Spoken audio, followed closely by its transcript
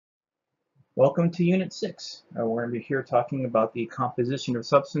Welcome to Unit 6. We're going to be here talking about the composition of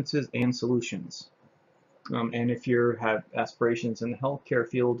substances and solutions. And if you have aspirations in the healthcare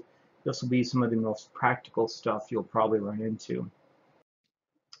field, this will be some of the most practical stuff you'll probably run into.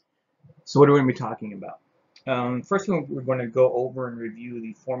 So what are we going to be talking about? First, we're going to go over and review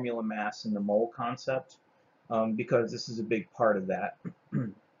the formula mass and the mole concept, because this is a big part of that.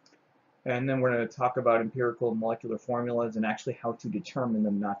 And then we're going to talk about empirical molecular formulas and actually how to determine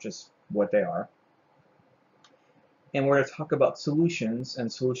them, not just what they are. And we're going to talk about solutions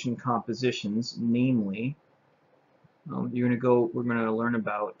and solution compositions, namely, we're going to learn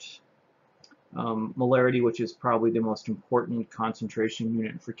about molarity, which is probably the most important concentration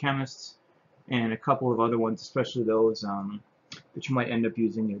unit for chemists, and a couple of other ones, especially those that you might end up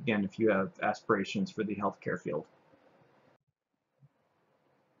using, again, if you have aspirations for the healthcare field.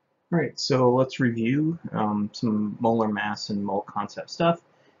 All right, so let's review some molar mass and mole concept stuff,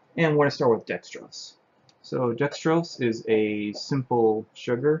 and we're going to start with dextrose. So dextrose is a simple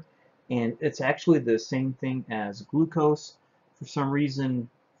sugar, and it's actually the same thing as glucose. For some reason,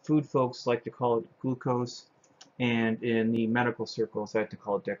 food folks like to call it glucose, and in the medical circles, they like to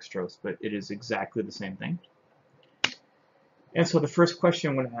call it dextrose, but it is exactly the same thing. And so the first question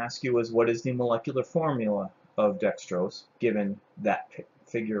I'm going to ask you is, what is the molecular formula of dextrose, given that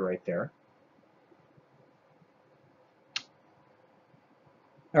figure right there?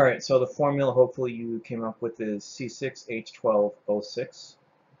 All right, so the formula hopefully you came up with is C6H12O6.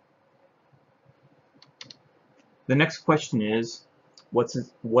 The next question is, what's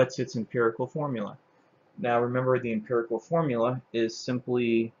its empirical formula? Now remember, the empirical formula is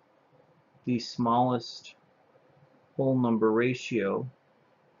simply the smallest whole number ratio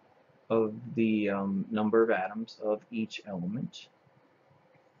of the number of atoms of each element.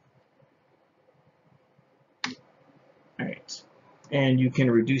 All right. And you can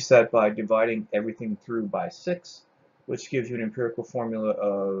reduce that by dividing everything through by 6, which gives you an empirical formula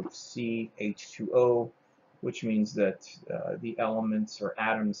of CH2O, which means that the elements or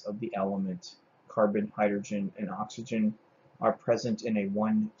atoms of the element carbon, hydrogen, and oxygen are present in a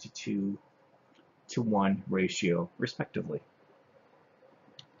 1:2 to 1 ratio, respectively.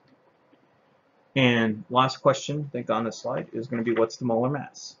 And last question, I think on this slide, is going to be, what's the molar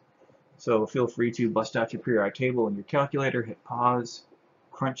mass? So feel free to bust out your periodic table and your calculator, hit pause,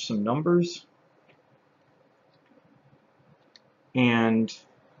 crunch some numbers. And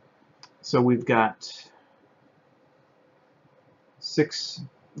so we've got 6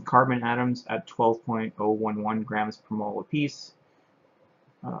 carbon atoms at 12.011 grams per mole apiece,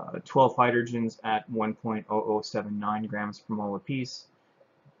 12 hydrogens at 1.0079 grams per mole apiece,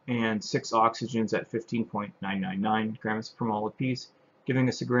 and 6 oxygens at 15.999 grams per mole apiece, giving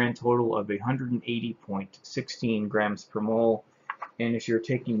us a grand total of 180.16 grams per mole. And if you're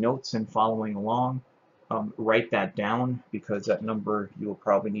taking notes and following along, write that down, because that number you will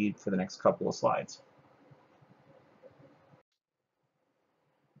probably need for the next couple of slides.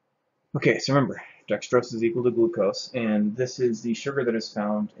 Okay, so remember, dextrose is equal to glucose, and this is the sugar that is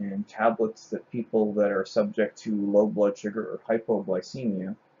found in tablets that people that are subject to low blood sugar or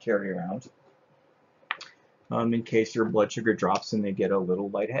hypoglycemia carry around, in case your blood sugar drops and they get a little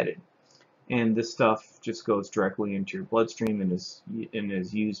lightheaded. And this stuff just goes directly into your bloodstream and is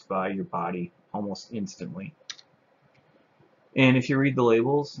used by your body almost instantly. And if you read the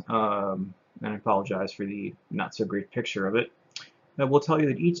labels, and I apologize for the not so great picture of it, that will tell you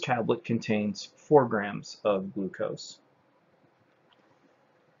that each tablet contains 4 grams of glucose,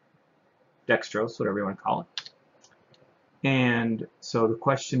 dextrose, whatever you want to call it. And so the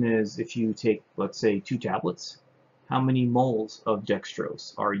question is, if you take, let's say, 2 tablets, how many moles of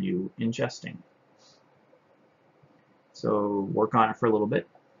dextrose are you ingesting? So work on it for a little bit.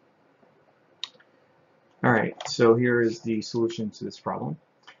 All right, so here is the solution to this problem.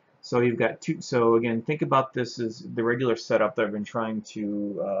 So you've got 2, so again, think about this as the regular setup that I've been trying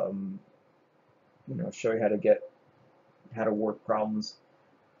to show you how to work problems.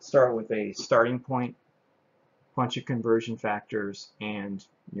 Start with a starting point, bunch of conversion factors, and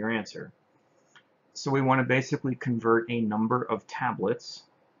your answer. So we want to basically convert a number of tablets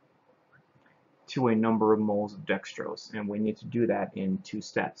to a number of moles of dextrose, and we need to do that in 2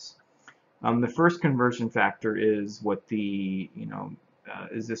 steps. The first conversion factor is what the,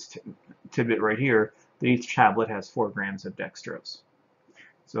 is this tidbit right here, that each tablet has 4 grams of dextrose.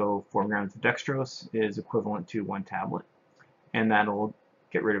 So 4 grams of dextrose is equivalent to 1 tablet, and that'll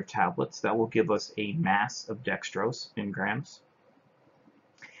get rid of tablets. That will give us a mass of dextrose in grams.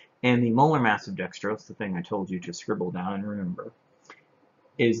 And the molar mass of dextrose, the thing I told you to scribble down and remember,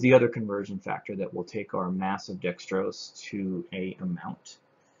 is the other conversion factor that will take our mass of dextrose to a amount.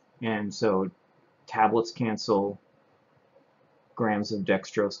 And so tablets cancel, grams of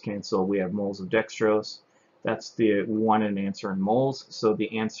dextrose cancel, we have moles of dextrose. We wanted an answer in moles, so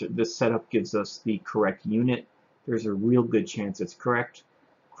this setup gives us the correct unit. There's a real good chance it's correct.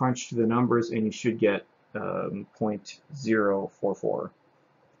 Crunch to the numbers and you should get 0.044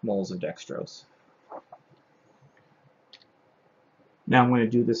 moles of dextrose. Now I'm going to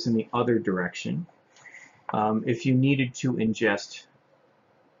do this in the other direction. If you needed to ingest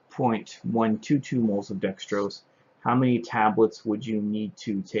 0.122 moles of dextrose, how many tablets would you need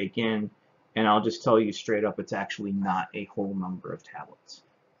to take in? And I'll just tell you straight up, it's actually not a whole number of tablets.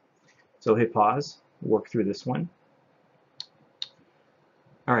 So hit pause, work through this one.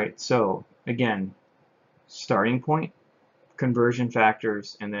 All right, so again, starting point, conversion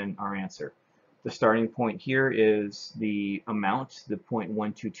factors, and then our answer. The starting point here is the amount, the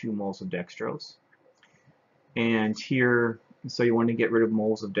 0.122 moles of dextrose. And here, so you want to get rid of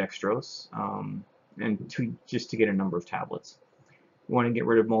moles of dextrose, just to get a number of tablets. You want to get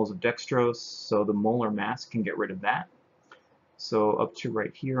rid of moles of dextrose, so the molar mass can get rid of that. So up to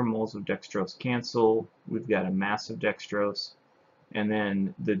right here, moles of dextrose cancel. We've got a mass of dextrose, and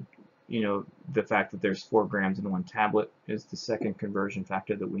then the fact that there's 4 grams in 1 tablet is the second conversion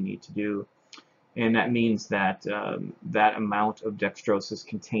factor that we need to do. And that means that that amount of dextrose is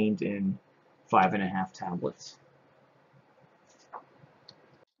contained in 5.5 tablets.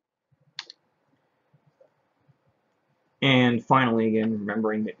 And finally, again,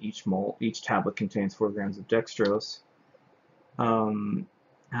 remembering that each tablet contains 4 grams of dextrose,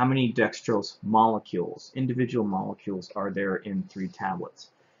 how many dextrose molecules, individual molecules, are there in 3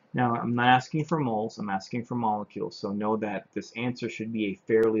 tablets? Now, I'm not asking for moles, I'm asking for molecules, so know that this answer should be a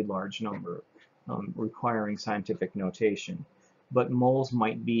fairly large number, requiring scientific notation. But moles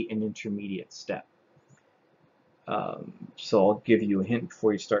might be an intermediate step. So I'll give you a hint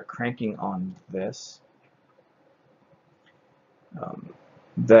before you start cranking on this,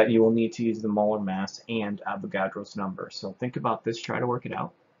 that you will need to use the molar mass and Avogadro's number. So think about this, try to work it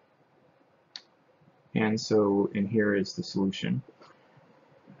out. And here is the solution.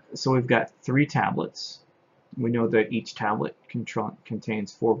 So we've got 3 tablets. We know that each tablet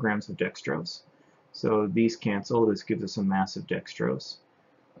contains 4 grams of dextrose. So these cancel. This gives us a mass of dextrose.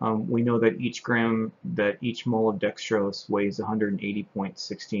 We know that each mole of dextrose weighs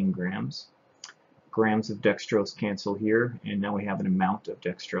 180.16 grams. Grams of dextrose cancel here, and now we have an amount of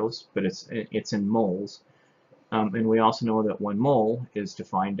dextrose, but it's in moles. And we also know that 1 mole is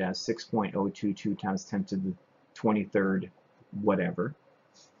defined as 6.022 times 10 to the 23rd whatever.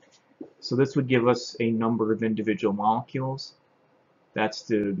 So this would give us a number of individual molecules. That's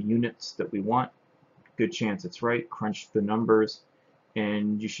the units that we want. Good chance it's right. Crunch the numbers,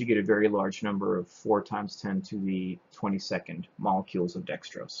 and you should get a very large number of 4 times 10 to the 22nd molecules of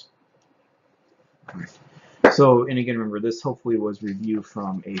dextrose. So, and again, remember, this hopefully was review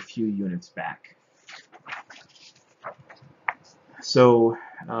from a few units back. So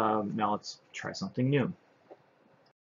now let's try something new.